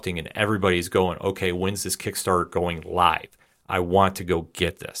erupting and everybody's going, okay, when's this Kickstarter going live? I want to go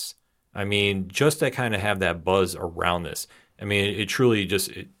get this. I mean, just to kind of have that buzz around this. I mean, it truly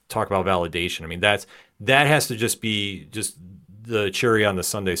just talk about validation. I mean, that has to just be just the cherry on the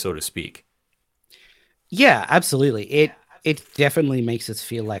sundae, so to speak. Yeah, absolutely. It definitely makes us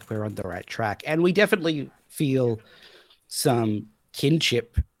feel like we're on the right track. And we definitely feel some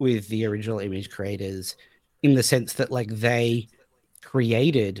kinship with the original Image creators in the sense that like they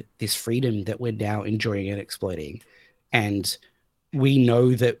created this freedom that we're now enjoying and exploiting. And we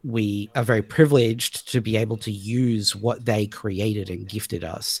know that we are very privileged to be able to use what they created and gifted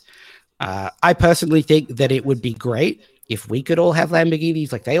us. I personally think that it would be great if we could all have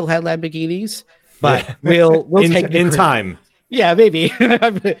Lamborghinis like they all had Lamborghinis, but we'll take in time. Yeah, maybe.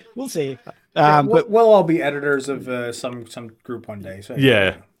 We'll see. But we'll all be editors of some group one day. So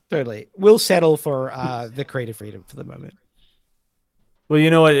yeah, totally. We'll settle for the creative freedom for the moment. Well, you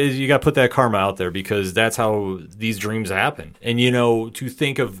know what? You got to put that karma out there, because that's how these dreams happen. And, to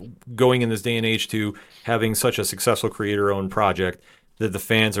think of going in this day and age to having such a successful creator-owned project that the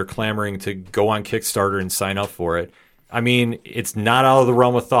fans are clamoring to go on Kickstarter and sign up for it. I mean, it's not out of the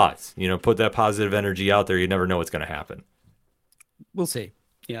realm of thoughts. Put that positive energy out there. You never know what's going to happen. We'll see.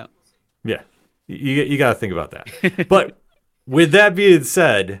 Yeah. Yeah. You got to think about that. But with that being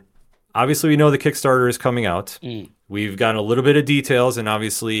said, obviously we know the Kickstarter is coming out. We've gotten a little bit of details, and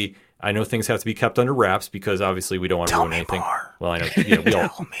obviously I know things have to be kept under wraps because obviously we don't want to ruin anything. More. Well, I know. Yeah,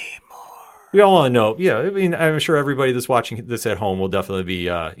 Tell me more. We all want to know. Yeah, I mean, I'm sure everybody that's watching this at home will definitely be,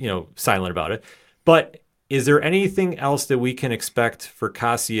 silent about it. But is there anything else that we can expect for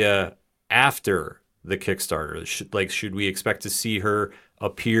Cassia after the Kickstarter? Should we expect to see her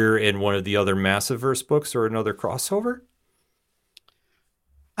appear in one of the other Massiverse books or another crossover?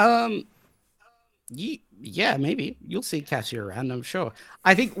 Yeah, maybe you'll see Cassia around, I'm sure.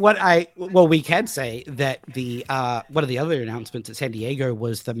 I think we can say that the one of the other announcements at San Diego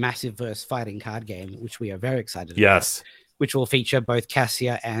was the Massiverse fighting card game, which we are very excited about, which will feature both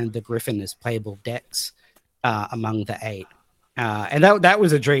Cassia and the Griffin as playable decks among the 8. And that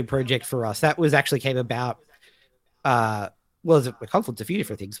was a dream project for us. That was actually came about was a confluence of a few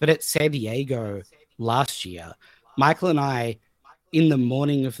different things, but at San Diego last year, Michael and I, in the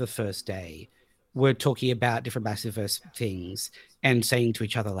morning of the first day, were talking about different Massiverse things and saying to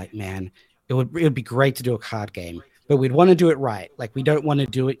each other, like, man, it would be great to do a card game, but we'd want to do it right. Like, we don't want to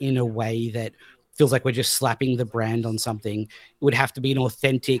do it in a way that feels like we're just slapping the brand on something. It would have to be an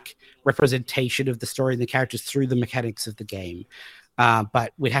authentic representation of the story and the characters through the mechanics of the game.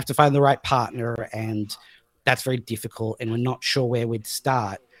 But we'd have to find the right partner, and that's very difficult, and we're not sure where we'd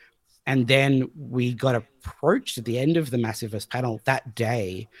start. And then we got approached at the end of the Massiverse panel that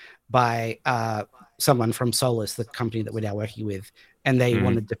day by someone from Solus, the company that we're now working with, and they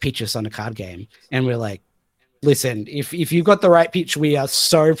wanted to pitch us on a card game. And we're like, listen, if you've got the right pitch, we are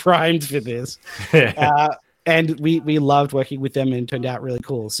so primed for this. And we loved working with them, and it turned out really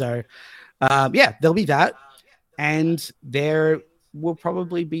cool. So, there'll be that. And there will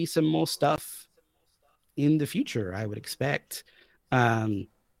probably be some more stuff in the future, I would expect. And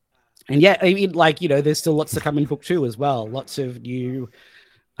yeah, I mean, there's still lots to come in book 2 as well. Lots of new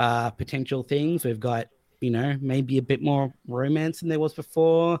potential things. We've got, maybe a bit more romance than there was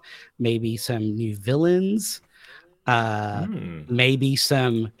before, maybe some new villains. Maybe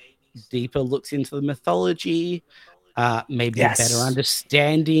some deeper looks into the mythology, maybe a better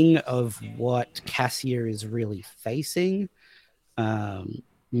understanding of what Cassia is really facing,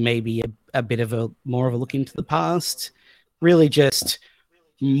 maybe a bit of more of a look into the past, really just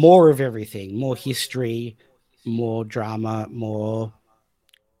more of everything, more history, more drama, more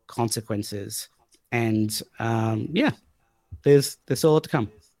consequences, and there's still a lot to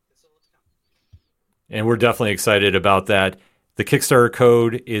come. And we're definitely excited about that. The Kickstarter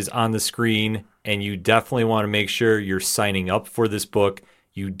code is on the screen, and you definitely want to make sure you're signing up for this book.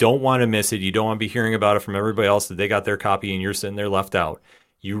 You don't want to miss it. You don't want to be hearing about it from everybody else that they got their copy and you're sitting there left out.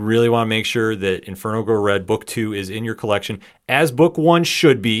 You really want to make sure that Inferno Go Red Book 2 is in your collection, as Book 1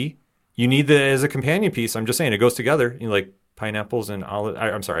 should be. You need that as a companion piece. I'm just saying, it goes together. You know, like pineapples and olive.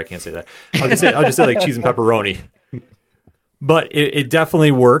 I'm sorry, I can't say that. I'll just say like cheese and pepperoni. But it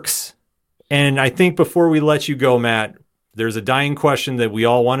definitely works. And I think before we let you go, Matt, there's a dying question that we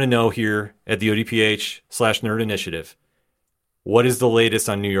all want to know here at the ODPH/Nerd Initiative. What is the latest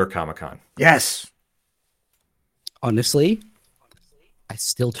on New York Comic Con? Yes. Honestly, I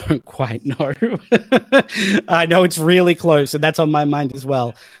still don't quite know. I know it's really close, and that's on my mind as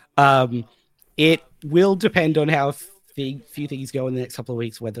well. It will depend on how few things go in the next couple of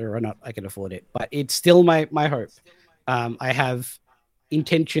weeks, whether or not I can afford it. But it's still my hope. I have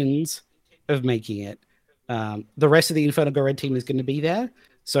intentions of making it. The rest of the Inferno Go Red team is going to be there.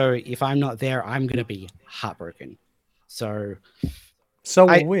 So if I'm not there, I'm going to be heartbroken. So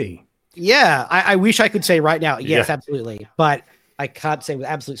will we. Yeah, I wish I could say right now, yes, absolutely. But I can't say with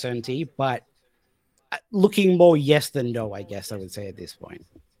absolute certainty. But looking more yes than no, I guess I would say at this point.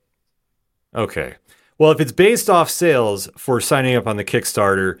 Okay. Well, if it's based off sales for signing up on the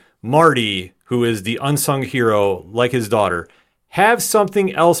Kickstarter, Marty, who is the unsung hero like his daughter, have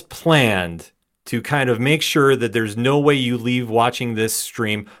something else planned to kind of make sure that there's no way you leave watching this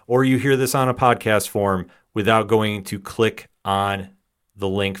stream or you hear this on a podcast form without going to click on the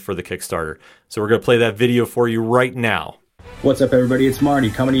link for the Kickstarter. So we're going to play that video for you right now. What's up, everybody? It's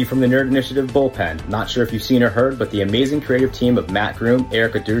Marty coming to you from the Nerd Initiative bullpen. Not sure if you've seen or heard, but the amazing creative team of Matt Groom,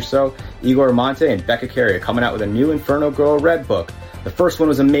 Erica Durso, Igor Monte, and Becca Carey are coming out with a new Inferno Go Red book. The first one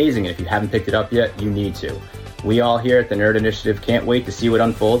was amazing, and if you haven't picked it up yet, you need to. We all here at the Nerd Initiative can't wait to see what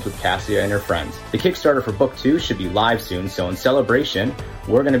unfolds with Cassia and her friends. The Kickstarter for Book 2 should be live soon, so in celebration,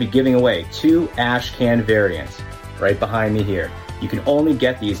 we're going to be giving away 2 ash can variants right behind me here. You can only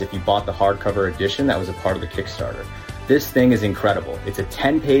get these if you bought the hardcover edition that was a part of the Kickstarter. This thing is incredible. It's a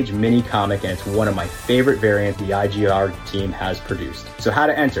 10-page mini comic, and it's one of my favorite variants the IGR team has produced. So how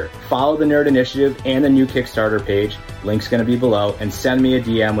to enter? Follow the Nerd Initiative and the new Kickstarter page. Link's going to be below, and send me a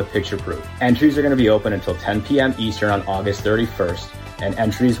DM with picture proof. Entries are going to be open until 10 p.m. Eastern on August 31st, and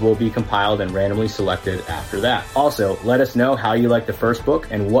entries will be compiled and randomly selected after that. Also, let us know how you like the first book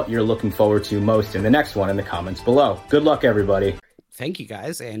and what you're looking forward to most in the next one in the comments below. Good luck, everybody. Thank you,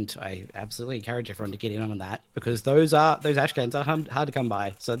 guys, and I absolutely encourage everyone to get in on that, because those ash cans are hard to come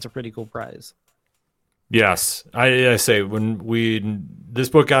by, so it's a pretty cool prize. Yes, I say when this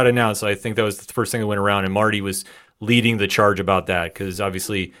book got announced, I think that was the first thing that went around, and Marty was leading the charge about that, because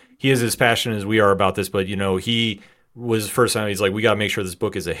obviously he is as passionate as we are about this, but he was the first time he's like, we got to make sure this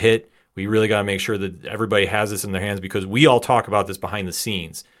book is a hit. We really got to make sure that everybody has this in their hands, because we all talk about this behind the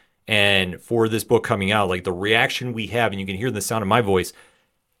scenes. And for this book coming out, like the reaction we have, and you can hear the sound of my voice,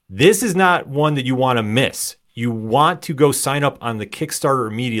 this is not one that you want to miss. You want to go sign up on the Kickstarter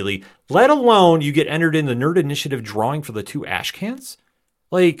immediately, let alone you get entered in the Nerd Initiative drawing for the 2 ash cans.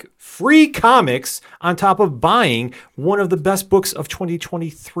 Like, free comics on top of buying one of the best books of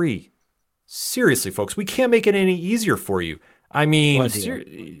 2023. Seriously, folks, we can't make it any easier for you. I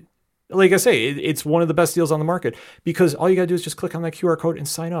mean, like I say, it's one of the best deals on the market, because all you got to do is just click on that QR code and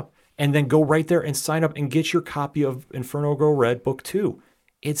sign up, and then go right there and sign up and get your copy of Inferno Go Red Book 2.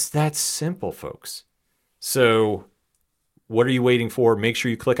 It's that simple, folks. So what are you waiting for? Make sure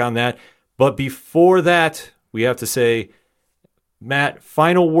you click on that. But before that, we have to say, Matt,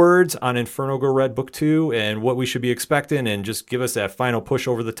 final words on Inferno Go Red Book 2 and what we should be expecting, and just give us that final push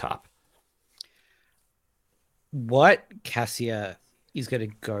over the top. What Cassia is going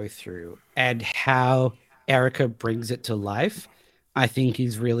to go through and how Erica brings it to life, I think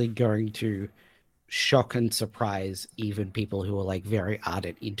is really going to shock and surprise even people who are like very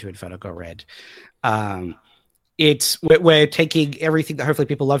ardent into Inferno Go Red. We're taking everything that hopefully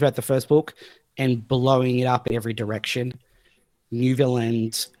people loved about the first book and blowing it up in every direction. New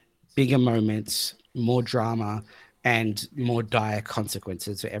villains, bigger moments, more drama, and more dire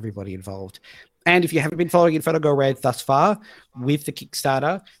consequences for everybody involved. And if you haven't been following Inferno Go Red thus far, with the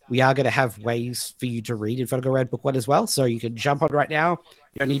Kickstarter, we are going to have ways for you to read Inferno Go Red Book 1 as well. So you can jump on right now.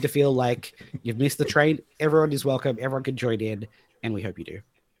 You don't need to feel like you've missed the train. Everyone is welcome. Everyone can join in, and we hope you do.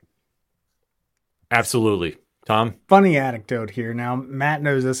 Absolutely. Tom? Funny anecdote here. Now, Matt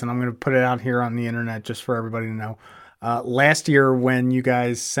knows this, and I'm going to put it out here on the internet just for everybody to know. Last year, when you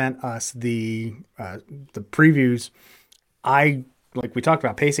guys sent us the previews, like we talked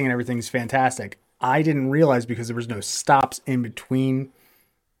about, pacing and everything is fantastic. I didn't realize, because there was no stops in between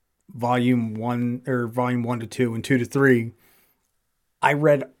volume 1 to 2 and 2 to 3. I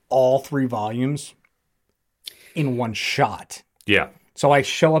read all 3 volumes in one shot. Yeah. So I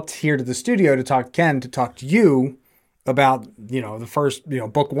show up here to the studio to talk to Ken, to talk to you about, the first,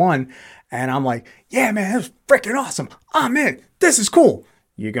 book 1. And I'm like, yeah, man, that's freaking awesome. I'm in. This is cool.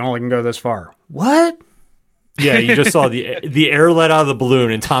 You can only go this far. What? Yeah, you just saw the air let out of the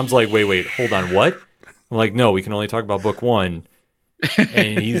balloon, and Tom's like, wait, hold on, what? I'm like, no, we can only talk about book 1.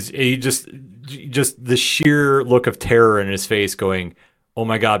 And he just the sheer look of terror in his face, going, oh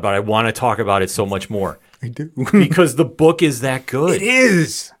my God, but I want to talk about it so much more. I do. Because the book is that good. It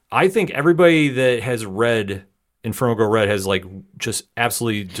is. I think everybody that has read Inferno Go Red has just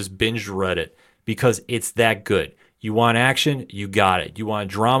absolutely just binged read it, because it's that good. You want action, you got it. You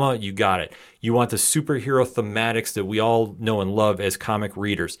want drama, you got it. You want the superhero thematics that we all know and love as comic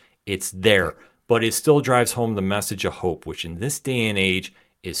readers, it's there. But it still drives home the message of hope, which in this day and age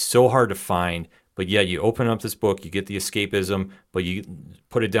is so hard to find. But yet you open up this book, you get the escapism, but you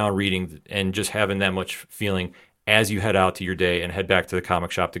put it down reading and just having that much feeling as you head out to your day and head back to the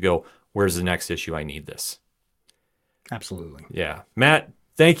comic shop to go, where's the next issue? I need this. Absolutely. Yeah. Matt,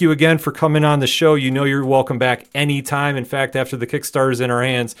 thank you again for coming on the show. You know you're welcome back anytime. In fact, after the Kickstarter's in our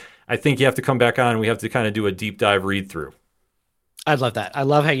hands, I think you have to come back on. We have to kind of do a deep dive read through. I'd love that. I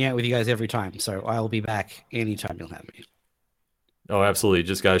love hanging out with you guys every time. So I'll be back anytime you'll have me. Oh, absolutely.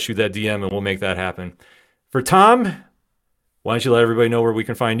 Just got to shoot that DM and we'll make that happen. For Tom, why don't you let everybody know where we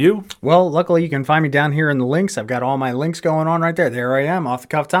can find you? Well, luckily you can find me down here in the links. I've got all my links going on right there. There I am, off the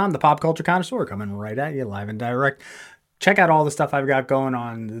cuff Tom, the pop culture connoisseur, coming right at you live and direct. Check out all the stuff I've got going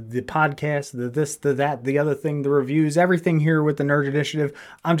on, the podcast, the this, the that, the other thing, the reviews, everything here with the Nerd Initiative.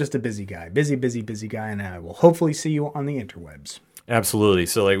 I'm just a busy guy, busy guy, and I will hopefully see you on the interwebs. Absolutely.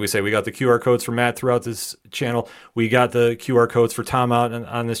 So like we say, we got the QR codes for Matt throughout this channel. We got the QR codes for Tom out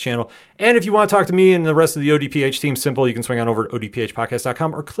on this channel. And if you want to talk to me and the rest of the ODPH team, simple, you can swing on over to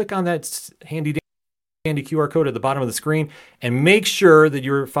odphpodcast.com or click on that handy QR code at the bottom of the screen, and make sure that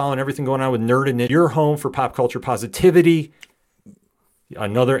you're following everything going on with Nerd and your home for pop culture positivity.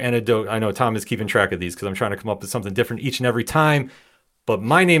 Another anecdote. I know Tom is keeping track of these because I'm trying to come up with something different each and every time. But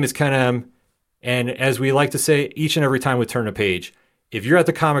my name is Ken M. And as we like to say each and every time we turn a page, if you're at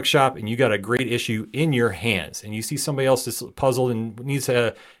the comic shop and you got a great issue in your hands and you see somebody else is puzzled and needs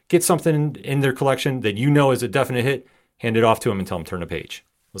to get something in their collection that you know is a definite hit, hand it off to them and tell them turn a page.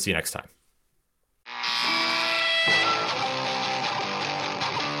 We'll see you next time.